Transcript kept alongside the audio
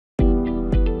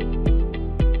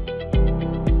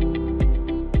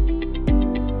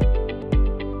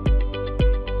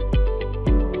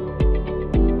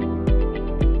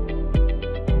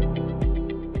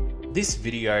This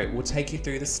video will take you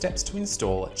through the steps to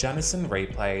install Janison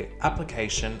Replay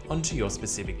application onto your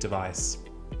specific device.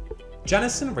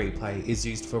 Janison Replay is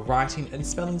used for writing and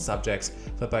spelling subjects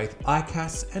for both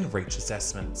ICAS and Reach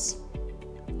assessments.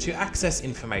 To access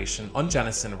information on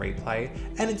Janison Replay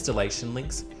and installation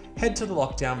links, head to the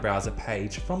Lockdown browser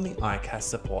page from the ICAS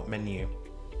support menu.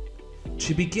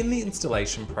 To begin the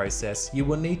installation process, you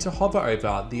will need to hover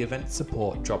over the Event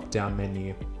Support drop-down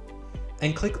menu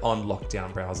and click on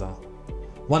Lockdown browser.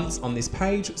 Once on this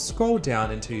page, scroll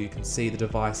down until you can see the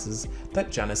devices that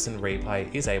Janison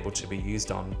Replay is able to be used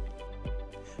on.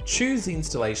 Choose the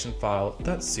installation file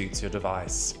that suits your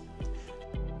device.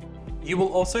 You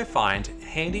will also find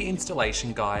handy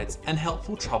installation guides and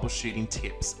helpful troubleshooting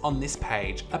tips on this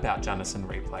page about Janison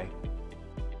Replay.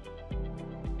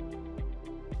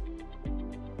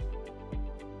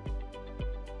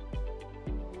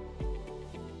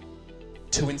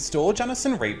 To install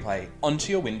Janison Replay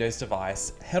onto your Windows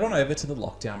device, head on over to the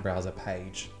Lockdown browser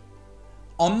page.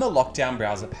 On the Lockdown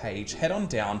browser page, head on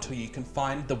down till you can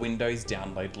find the Windows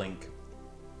download link.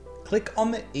 Click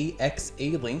on the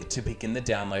EXE link to begin the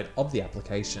download of the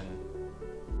application.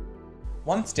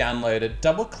 Once downloaded,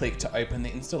 double-click to open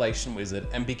the installation wizard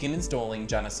and begin installing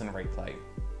Janison Replay.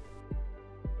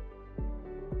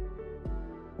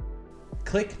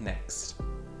 Click Next.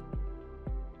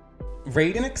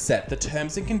 Read and accept the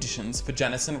terms and conditions for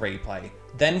Janison Replay,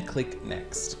 then click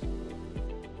Next.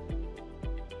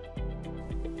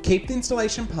 Keep the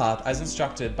installation path as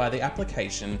instructed by the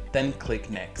application, then click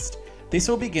Next. This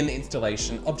will begin the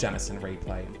installation of Janison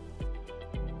Replay.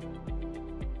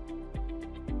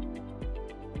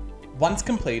 Once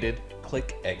completed,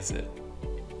 click Exit.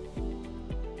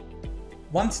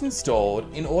 Once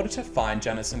installed, in order to find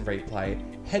Janison Replay,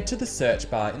 head to the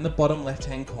search bar in the bottom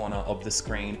left-hand corner of the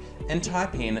screen and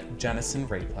type in Janison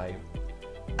Replay.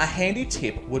 A handy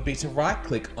tip would be to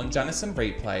right-click on Janison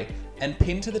Replay and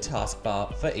pin to the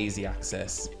taskbar for easy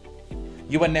access.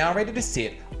 You are now ready to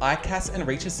sit ICAS and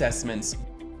Reach assessments.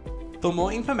 For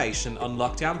more information on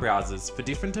Lockdown browsers for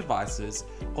different devices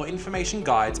or information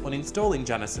guides on installing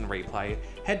Janison Replay,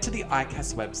 head to the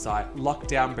ICAS website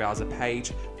Lockdown browser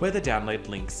page where the download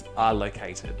links are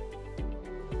located.